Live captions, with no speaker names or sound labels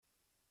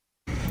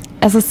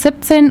Es ist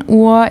 17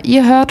 Uhr,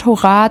 ihr hört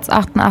HORADS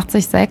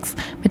 88.6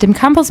 mit dem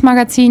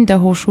Campus-Magazin der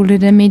Hochschule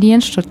der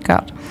Medien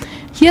Stuttgart.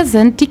 Hier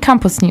sind die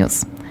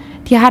Campus-News.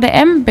 Die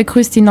HDM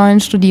begrüßt die neuen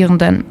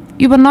Studierenden.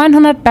 Über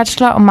 900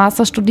 Bachelor- und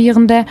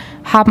Masterstudierende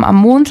haben am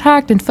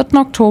Montag, den 4.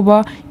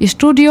 Oktober, ihr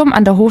Studium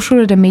an der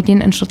Hochschule der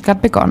Medien in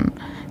Stuttgart begonnen.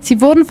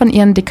 Sie wurden von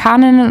ihren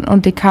Dekaninnen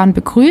und Dekanen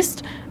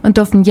begrüßt und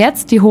dürfen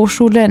jetzt die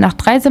Hochschule nach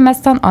 3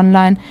 Semestern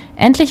online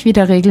endlich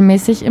wieder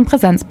regelmäßig in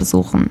Präsenz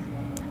besuchen.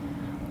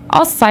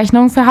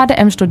 Auszeichnung für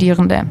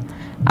HDM-Studierende.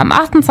 Am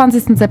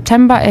 28.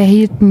 September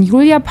erhielten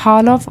Julia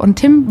Pawlow und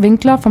Tim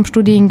Winkler vom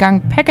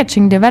Studiengang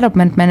Packaging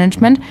Development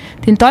Management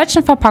den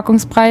Deutschen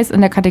Verpackungspreis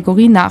in der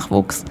Kategorie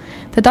Nachwuchs.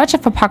 Der Deutsche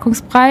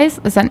Verpackungspreis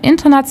ist ein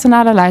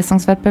internationaler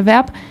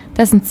Leistungswettbewerb,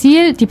 dessen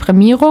Ziel die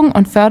Prämierung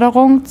und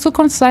Förderung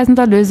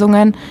zukunftsweisender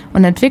Lösungen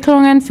und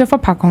Entwicklungen für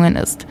Verpackungen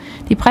ist.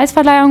 Die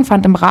Preisverleihung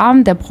fand im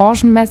Rahmen der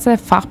Branchenmesse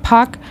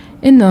Fachpark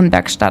in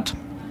Nürnberg statt.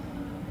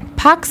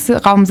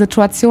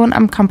 Parkraumsituation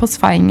am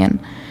Campus Vaihingen.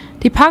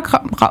 Die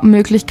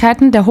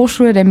Parkraumöglichkeiten der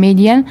Hochschule der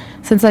Medien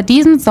sind seit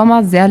diesem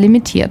Sommer sehr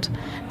limitiert,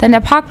 denn der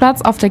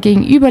Parkplatz auf der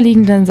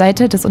gegenüberliegenden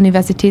Seite des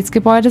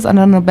Universitätsgebäudes an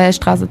der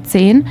Nobelstraße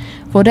 10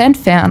 wurde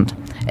entfernt.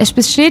 Es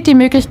besteht die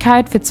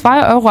Möglichkeit, für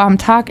 2 Euro am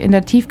Tag in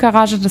der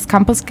Tiefgarage des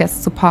Campus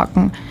Guest zu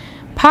parken.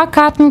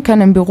 Parkkarten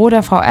können im Büro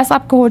der VS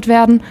abgeholt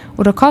werden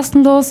oder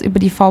kostenlos über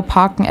die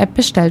V-Parken-App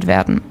bestellt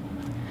werden.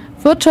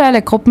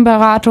 Virtuelle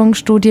Gruppenberatung,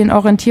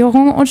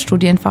 Studienorientierung und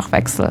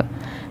Studienfachwechsel.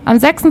 Am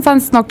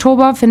 26.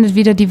 Oktober findet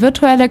wieder die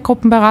virtuelle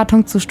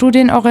Gruppenberatung zu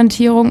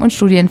Studienorientierung und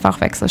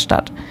Studienfachwechsel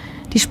statt.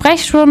 Die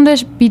Sprechstunde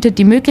bietet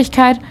die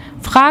Möglichkeit,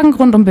 Fragen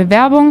rund um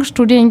Bewerbung,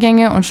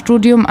 Studiengänge und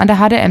Studium an der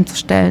HDM zu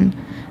stellen.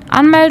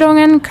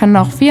 Anmeldungen können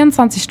noch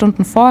 24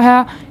 Stunden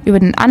vorher über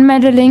den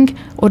Anmeldelink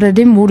oder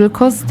dem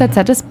Moodle-Kurs der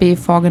ZSB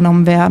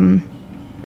vorgenommen werden.